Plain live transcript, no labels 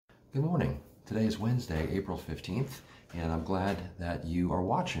Good morning. Today is Wednesday, April 15th, and I'm glad that you are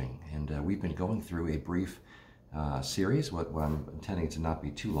watching. And we've been going through a brief series, what I'm intending to not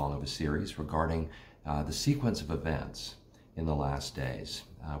be too long of a series, regarding the sequence of events in the last days.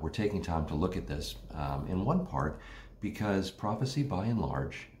 We're taking time to look at this in one part because prophecy, by and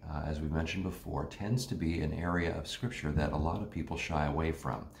large, as we mentioned before, tends to be an area of Scripture that a lot of people shy away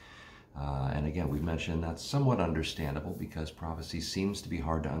from. And again, we've mentioned that's somewhat understandable because prophecy seems to be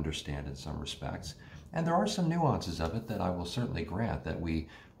hard to understand in some respects. And there are some nuances of it that I will certainly grant that we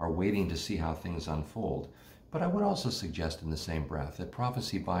are waiting to see how things unfold. But I would also suggest in the same breath that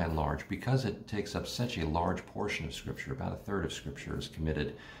prophecy, by and large, because it takes up such a large portion of Scripture, about a third of Scripture is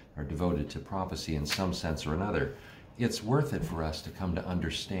committed or devoted to prophecy in some sense or another, it's worth it for us to come to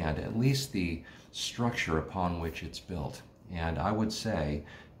understand at least the structure upon which it's built. And I would say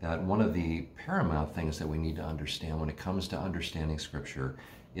that one of the paramount things that we need to understand when it comes to understanding Scripture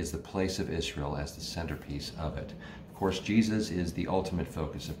is the place of Israel as the centerpiece of it. Of course, Jesus is the ultimate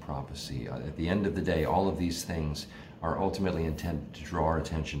focus of prophecy. At the end of the day, all of these things are ultimately intended to draw our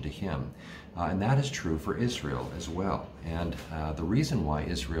attention to Him. And that is true for Israel as well. And the reason why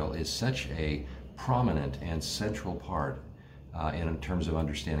Israel is such a prominent and central part in terms of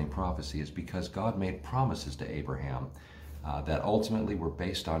understanding prophecy is because God made promises to Abraham that ultimately were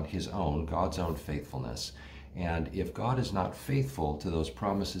based on God's own faithfulness. And if God is not faithful to those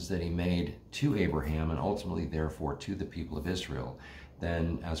promises that He made to Abraham and ultimately therefore to the people of Israel,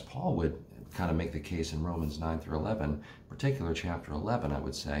 then as Paul would kind of make the case in Romans 9 through 11, particular chapter 11, I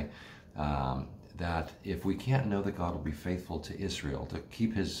would say, that if we can't know that God will be faithful to Israel, to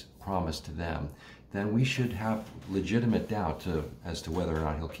keep His promise to them, then we should have legitimate doubt as to whether or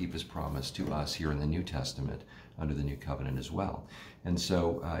not He'll keep His promise to us here in the New Testament under the New Covenant as well. And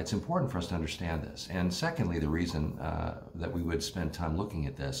so it's important for us to understand this. And secondly, the reason that we would spend time looking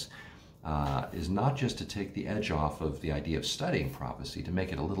at this is not just to take the edge off of the idea of studying prophecy, to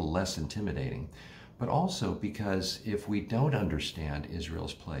make it a little less intimidating, but also because if we don't understand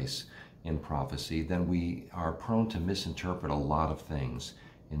Israel's place in prophecy, then we are prone to misinterpret a lot of things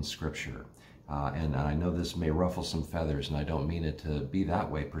in Scripture. And I know this may ruffle some feathers, and I don't mean it to be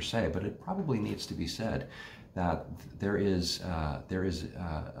that way per se, but it probably needs to be said that there is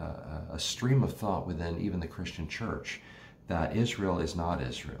a stream of thought within even the Christian church that Israel is not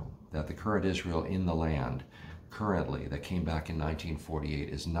Israel, that the current Israel in the land currently that came back in 1948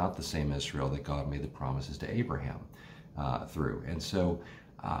 is not the same Israel that God made the promises to Abraham through. And so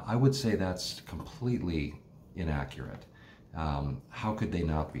I would say that's completely inaccurate. How could they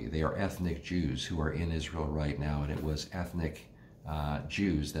not be? They are ethnic Jews who are in Israel right now, and it was ethnic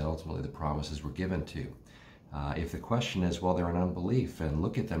Jews that ultimately the promises were given to. If the question is, well, they're in unbelief, and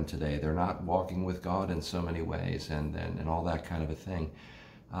look at them today, they're not walking with God in so many ways, and all that kind of a thing,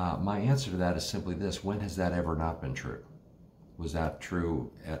 my answer to that is simply this: when has that ever not been true? Was that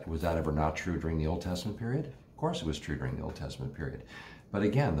true? Was that ever not true during the Old Testament period? Of course it was true during the Old Testament period. But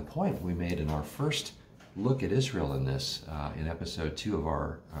again, the point we made in our first look at Israel in this, in episode 2 of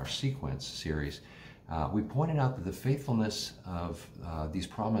our sequence series, we pointed out that the faithfulness of these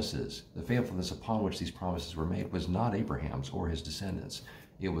promises, the faithfulness upon which these promises were made, was not Abraham's or his descendants.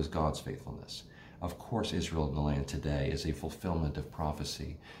 It was God's faithfulness. Of course, Israel in the land today is a fulfillment of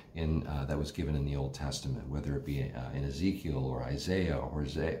prophecy that was given in the Old Testament, whether it be in Ezekiel or Isaiah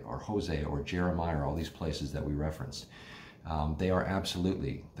or Hosea or Jeremiah, all these places that we referenced. They are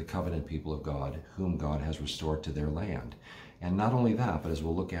absolutely the covenant people of God, whom God has restored to their land. And not only that, but as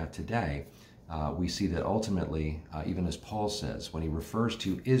we'll look at today, we see that ultimately, even as Paul says, when he refers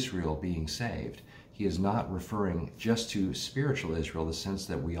to Israel being saved, he is not referring just to spiritual Israel, the sense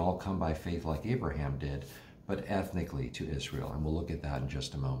that we all come by faith like Abraham did, but ethnically to Israel. And we'll look at that in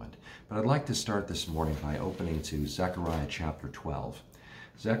just a moment. But I'd like to start this morning by opening to Zechariah chapter 12.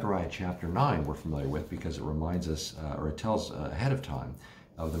 Zechariah chapter 9 we're familiar with because it reminds us, or it tells ahead of time,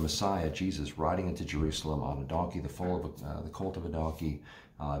 of the Messiah, Jesus, riding into Jerusalem on a donkey, the colt of a donkey,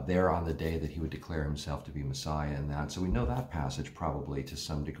 there on the day that he would declare himself to be Messiah and that. So we know that passage probably to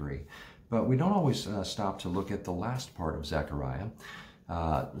some degree. But we don't always stop to look at the last part of Zechariah.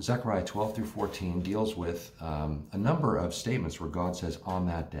 Zechariah 12 through 14 deals with a number of statements where God says, on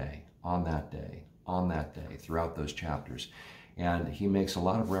that day, on that day, on that day, throughout those chapters. And he makes a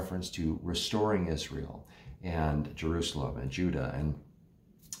lot of reference to restoring Israel and Jerusalem and Judah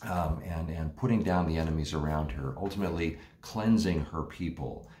and putting down the enemies around her, ultimately cleansing her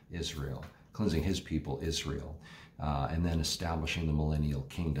people, Israel, cleansing his people, Israel, and then establishing the millennial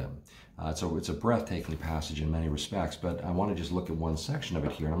kingdom. So it's a breathtaking passage in many respects, but I want to just look at one section of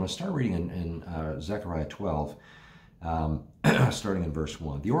it here. And I'm going to start reading in Zechariah 12, starting in verse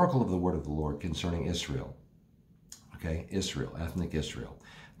 1. The oracle of the word of the Lord concerning Israel. Okay, Israel, ethnic Israel.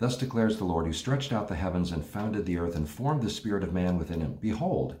 Thus declares the Lord, who stretched out the heavens and founded the earth and formed the spirit of man within him.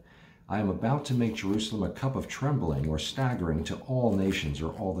 Behold, I am about to make Jerusalem a cup of trembling or staggering to all nations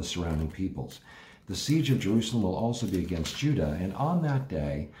or all the surrounding peoples. The siege of Jerusalem will also be against Judah, and on that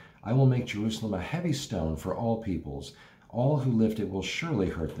day I will make Jerusalem a heavy stone for all peoples. All who lift it will surely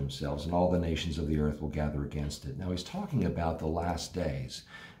hurt themselves, and all the nations of the earth will gather against it. Now he's talking about the last days.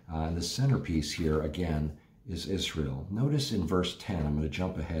 And the centerpiece here, again, is Israel. Notice in verse 10, I'm going to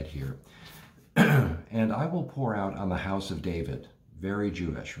jump ahead here. And I will pour out on the house of David, very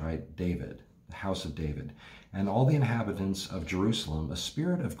Jewish, right? David, the house of David, and all the inhabitants of Jerusalem, a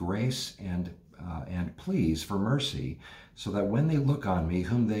spirit of grace and pleas for mercy, so that when they look on me,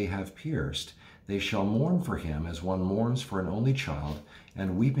 whom they have pierced, they shall mourn for him as one mourns for an only child,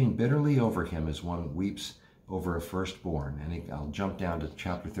 and weeping bitterly over him as one weeps over a firstborn. And I'll jump down to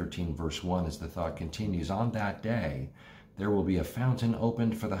chapter 13, verse 1, as the thought continues. On that day, there will be a fountain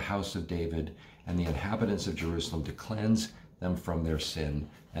opened for the house of David and the inhabitants of Jerusalem to cleanse them from their sin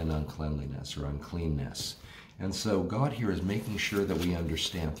and uncleanliness or uncleanness. And so God here is making sure that we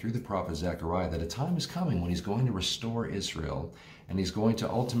understand through the prophet Zechariah that a time is coming when he's going to restore Israel, and he's going to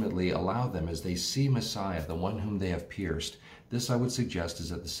ultimately allow them, as they see Messiah, the one whom they have pierced. This, I would suggest,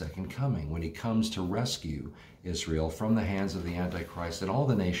 is at the second coming, when he comes to rescue Israel from the hands of the Antichrist and all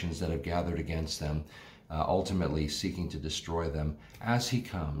the nations that have gathered against them, ultimately seeking to destroy them as he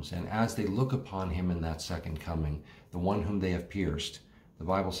comes. And as they look upon him in that second coming, the one whom they have pierced, the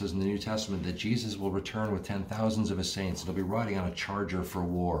Bible says in the New Testament that Jesus will return with 10,000s of his saints. He'll be riding on a charger for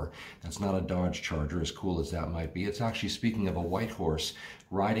war. That's not a Dodge Charger, as cool as that might be. It's actually speaking of a white horse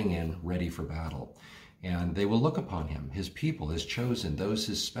riding in, ready for battle. And they will look upon him, his people, his chosen, those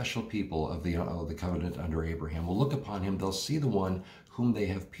his special people of the covenant under Abraham will look upon him. They'll see the one whom they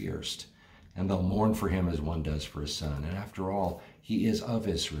have pierced, and they'll mourn for him as one does for a son. And after all, he is of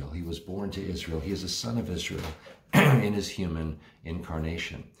Israel. He was born to Israel. He is a son of Israel in his human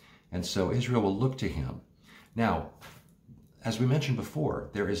incarnation. And so Israel will look to him. Now, as we mentioned before,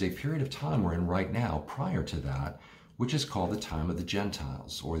 there is a period of time we're in right now, prior to that, which is called the time of the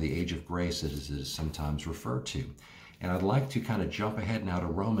Gentiles, or the age of grace, as it is sometimes referred to. And I'd like to kind of jump ahead now to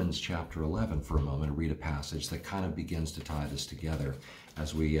Romans chapter 11 for a moment and read a passage that kind of begins to tie this together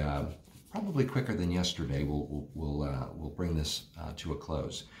as we, probably quicker than yesterday, we'll bring this to a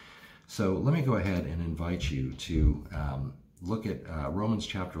close. So let me go ahead and invite you to look at Romans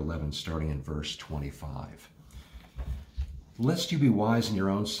chapter 11, starting in verse 25. Lest you be wise in your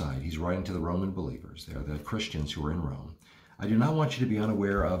own sight, he's writing to the Roman believers. They're the Christians who are in Rome. I do not want you to be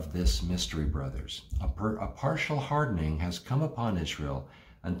unaware of this mystery, brothers. A partial hardening has come upon Israel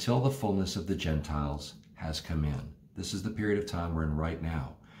until the fullness of the Gentiles has come in. This is the period of time we're in right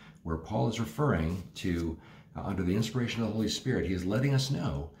now, where Paul is referring to, under the inspiration of the Holy Spirit, he is letting us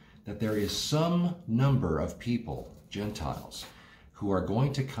know that there is some number of people, Gentiles, who are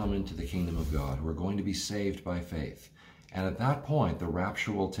going to come into the kingdom of God, who are going to be saved by faith. And at that point, the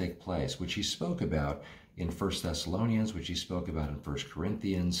rapture will take place, which he spoke about in 1 Thessalonians, which he spoke about in 1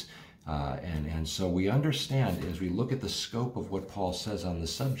 Corinthians. And so we understand, as we look at the scope of what Paul says on the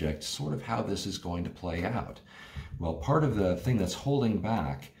subject, sort of how this is going to play out. Well, part of the thing that's holding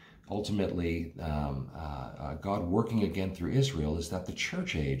back, ultimately, God working again through Israel, is that the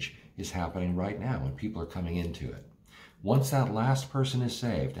church age is happening right now, and people are coming into it. Once that last person is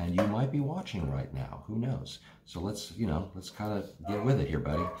saved, and you might be watching right now, who knows? So let's kind of get with it here,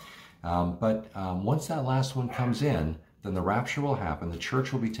 buddy. But once that last one comes in, then the rapture will happen, the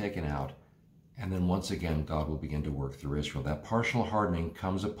church will be taken out, and then once again, God will begin to work through Israel. That partial hardening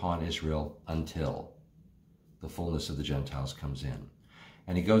comes upon Israel until the fullness of the Gentiles comes in.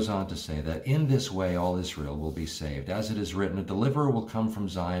 And he goes on to say that in this way all Israel will be saved. As it is written, a deliverer will come from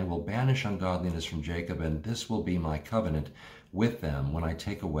Zion, will banish ungodliness from Jacob, and this will be my covenant with them when I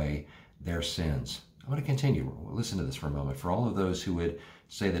take away their sins. I want to continue. Listen to this for a moment. For all of those who would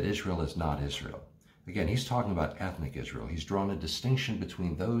say that Israel is not Israel. Again, he's talking about ethnic Israel. He's drawn a distinction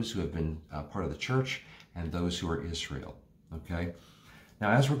between those who have been part of the church and those who are Israel. Okay?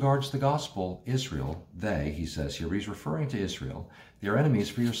 Now, as regards the gospel, Israel, they, he says here, he's referring to Israel, they are enemies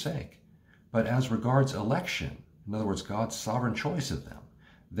for your sake. But as regards election, in other words, God's sovereign choice of them,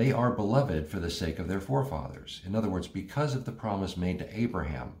 they are beloved for the sake of their forefathers. In other words, because of the promise made to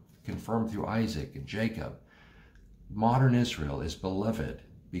Abraham, confirmed through Isaac and Jacob, modern Israel is beloved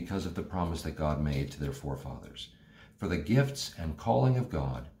because of the promise that God made to their forefathers. For the gifts and calling of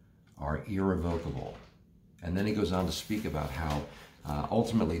God are irrevocable. And then he goes on to speak about how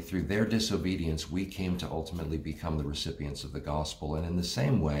Ultimately, through their disobedience, we came to ultimately become the recipients of the gospel. And in the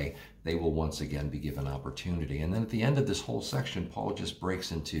same way, they will once again be given opportunity. And then at the end of this whole section, Paul just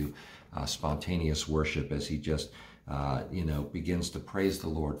breaks into spontaneous worship as he just, begins to praise the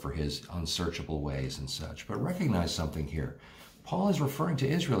Lord for his unsearchable ways and such. But recognize something here. Paul is referring to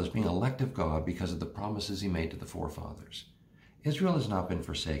Israel as being elect of God because of the promises he made to the forefathers. Israel has not been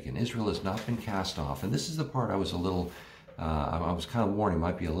forsaken. Israel has not been cast off. And this is the part I was a little... I was kind of warning,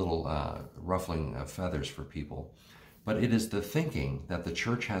 might be a little ruffling of feathers for people. But it is the thinking that the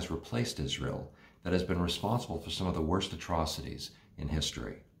church has replaced Israel that has been responsible for some of the worst atrocities in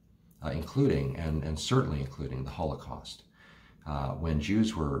history, including, and certainly including, the Holocaust. When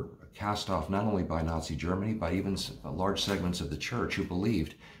Jews were cast off not only by Nazi Germany, but even large segments of the church who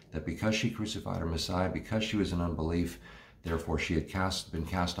believed that because she crucified her Messiah, because she was in unbelief, therefore she had been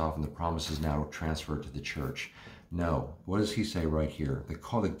cast off and the promises now transferred to the church. No. What does he say right here?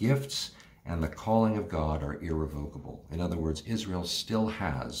 The gifts and the calling of God are irrevocable. In other words, Israel still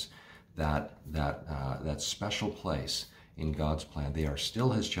has that special place in God's plan. They are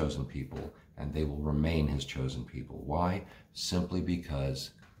still his chosen people, and they will remain his chosen people. Why? Simply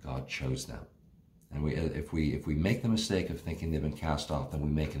because God chose them. And if we make the mistake of thinking they've been cast off, then we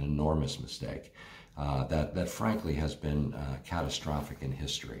make an enormous mistake. That frankly has been catastrophic in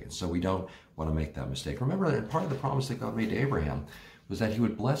history. And so we don't want to make that mistake. Remember that part of the promise that God made to Abraham was that he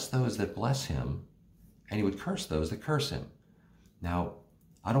would bless those that bless him, and he would curse those that curse him. Now,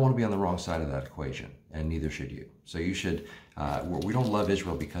 I don't want to be on the wrong side of that equation, and neither should you. So you should, we don't love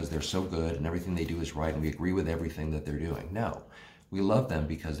Israel because they're so good and everything they do is right and we agree with everything that they're doing. No, we love them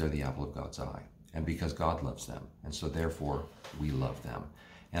because they're the apple of God's eye and because God loves them. And so therefore, we love them.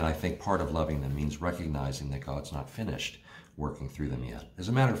 And I think part of loving them means recognizing that God's not finished working through them yet. As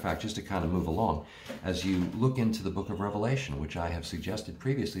a matter of fact, just to kind of move along, as you look into the book of Revelation, which I have suggested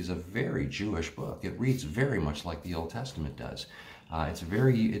previously is a very Jewish book. It reads very much like the Old Testament does.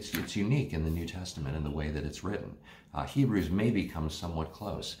 It's unique in the New Testament in the way that it's written. Hebrews maybe comes somewhat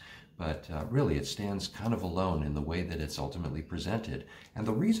close, but really it stands kind of alone in the way that it's ultimately presented. And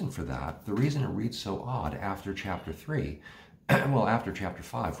the reason for that, the reason it reads so odd after chapter 3, well, after chapter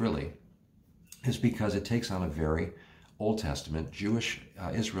 5, really, is because it takes on a very Old Testament, Jewish,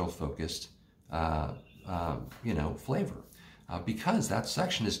 Israel-focused, flavor. Because that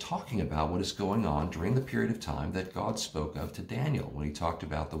section is talking about what is going on during the period of time that God spoke of to Daniel when he talked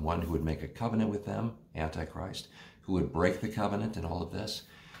about the one who would make a covenant with them, Antichrist, who would break the covenant and all of this.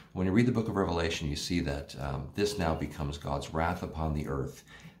 When you read the book of Revelation, you see that this now becomes God's wrath upon the earth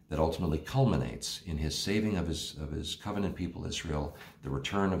that ultimately culminates in his saving of his covenant people Israel, the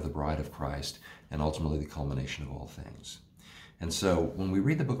return of the bride of Christ, and ultimately the culmination of all things. And so when we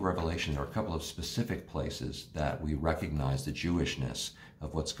read the book of Revelation, there are a couple of specific places that we recognize the Jewishness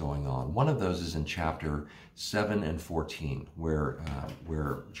of what's going on. One of those is in chapter 7 and 14,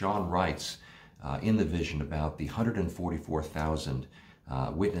 where John writes in the vision about the 144,000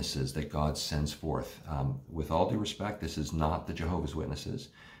 witnesses that God sends forth. With all due respect, this is not the Jehovah's Witnesses.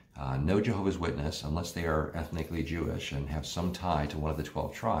 No Jehovah's Witness, unless they are ethnically Jewish and have some tie to one of the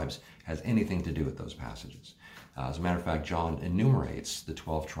 12 tribes, has anything to do with those passages. As a matter of fact, John enumerates the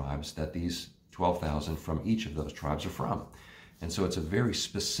 12 tribes that these 12,000 from each of those tribes are from. And so it's a very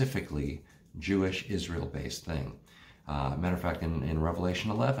specifically Jewish, Israel-based thing. Matter of fact, in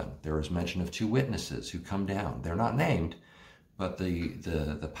Revelation 11, there is mention of 2 witnesses who come down. They're not named, but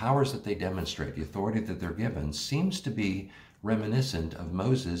the powers that they demonstrate, the authority that they're given, seems to be reminiscent of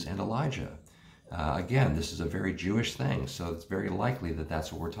Moses and Elijah. Again, this is a very Jewish thing, so it's very likely that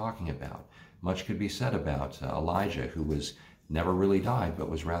that's what we're talking about. Much could be said about Elijah, who was never really died, but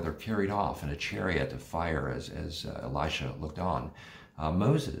was rather carried off in a chariot of fire as Elisha looked on.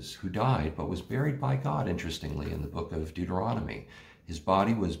 Moses, who died, but was buried by God, interestingly, in the book of Deuteronomy. His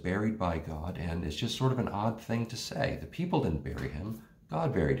body was buried by God, and it's just sort of an odd thing to say. The people didn't bury him,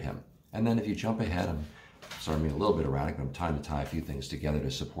 God buried him. And then if you jump ahead, I'm sorry, I'm being a little bit erratic, but I'm trying to tie a few things together to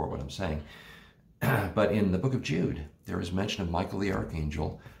support what I'm saying. But in the book of Jude, there is mention of Michael the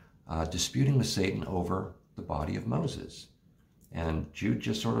archangel disputing with Satan over the body of Moses. And Jude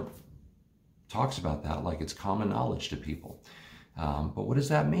just sort of talks about that like it's common knowledge to people. But what does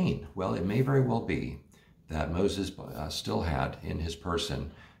that mean? Well, it may very well be that Moses still had in his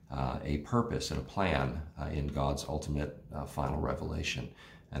person a purpose and a plan in God's ultimate final revelation,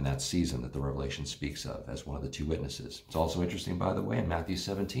 and that season that the Revelation speaks of as one of the 2 witnesses. It's also interesting, by the way, in Matthew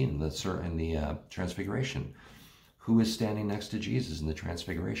 17, in the Transfiguration, who is standing next to Jesus in the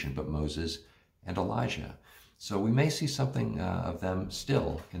Transfiguration but Moses and Elijah. So we may see something of them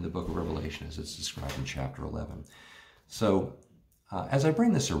still in the book of Revelation as it's described in chapter 11. So as I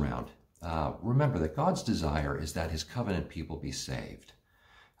bring this around, remember that God's desire is that his covenant people be saved.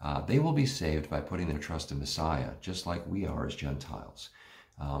 They will be saved by putting their trust in Messiah, just like we are as Gentiles.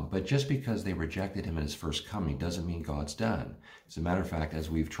 But just because they rejected him in his first coming doesn't mean God's done. As a matter of fact, as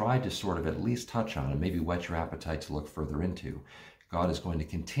we've tried to sort of at least touch on and maybe whet your appetite to look further into, God is going to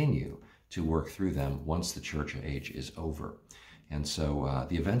continue to work through them once the church age is over. And so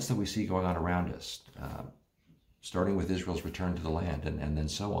the events that we see going on around us, starting with Israel's return to the land and then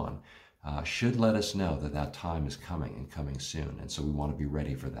so on, should let us know that that time is coming and coming soon. And so we want to be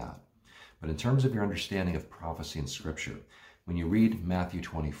ready for that. But in terms of your understanding of prophecy in Scripture, when you read Matthew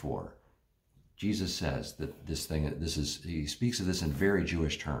 24, Jesus says that he speaks of this in very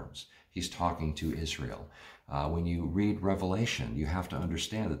Jewish terms. He's talking to Israel. When you read Revelation, you have to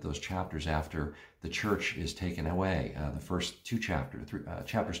understand that those chapters after the church is taken away, the first two chapters,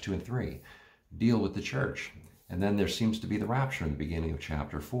 chapters 2 and 3, deal with the church. And then there seems to be the rapture in the beginning of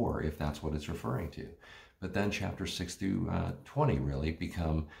chapter 4, if that's what it's referring to. But then chapters 6 through 20 really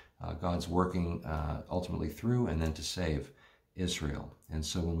become God's working ultimately through and then to save Israel. And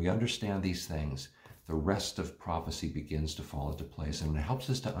so when we understand these things, the rest of prophecy begins to fall into place, and it helps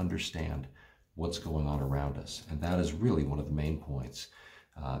us to understand what's going on around us. And that is really one of the main points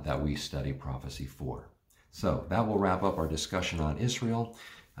that we study prophecy for. So that will wrap up our discussion on Israel.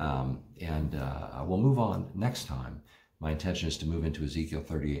 We'll move on next time. My intention is to move into Ezekiel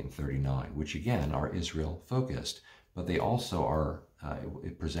 38 and 39, which again are Israel focused, but they also are,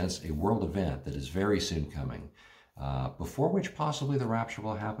 it presents a world event that is very soon coming, before which possibly the rapture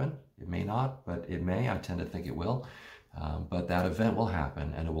will happen. It may not, but it may. I tend to think it will. But that event will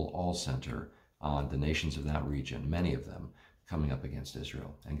happen, and it will all center on the nations of that region, many of them coming up against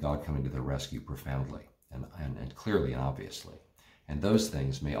Israel, and God coming to their rescue profoundly and clearly and obviously. And those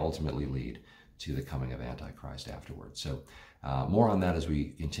things may ultimately lead to the coming of Antichrist afterwards. So more on that as we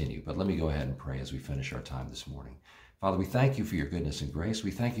continue. But let me go ahead and pray as we finish our time this morning. Father, we thank you for your goodness and grace. We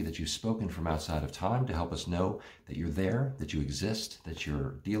thank you that you've spoken from outside of time to help us know that you're there, that you exist, that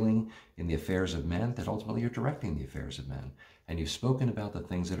you're dealing in the affairs of men, that ultimately you're directing the affairs of men. And you've spoken about the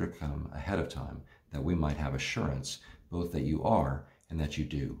things that are come ahead of time, that we might have assurance, both that you are and that you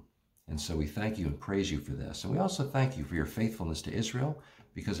do. And so we thank you and praise you for this. And we also thank you for your faithfulness to Israel,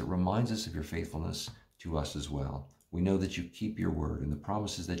 because it reminds us of your faithfulness to us as well. We know that you keep your word, and the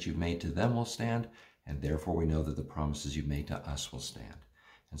promises that you've made to them will stand, and therefore we know that the promises you've made to us will stand.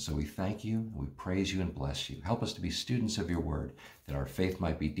 And so we thank you, and we praise you and bless you. Help us to be students of your word, that our faith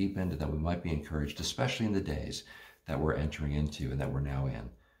might be deepened, and that we might be encouraged, especially in the days that we're entering into and that we're now in.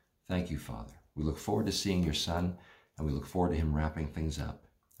 Thank you, Father. We look forward to seeing your Son, and we look forward to him wrapping things up,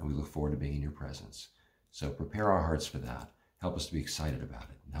 and we look forward to being in your presence. So prepare our hearts for that. Help us to be excited about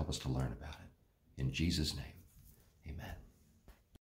it, and help us to learn about it. In Jesus' name, amen.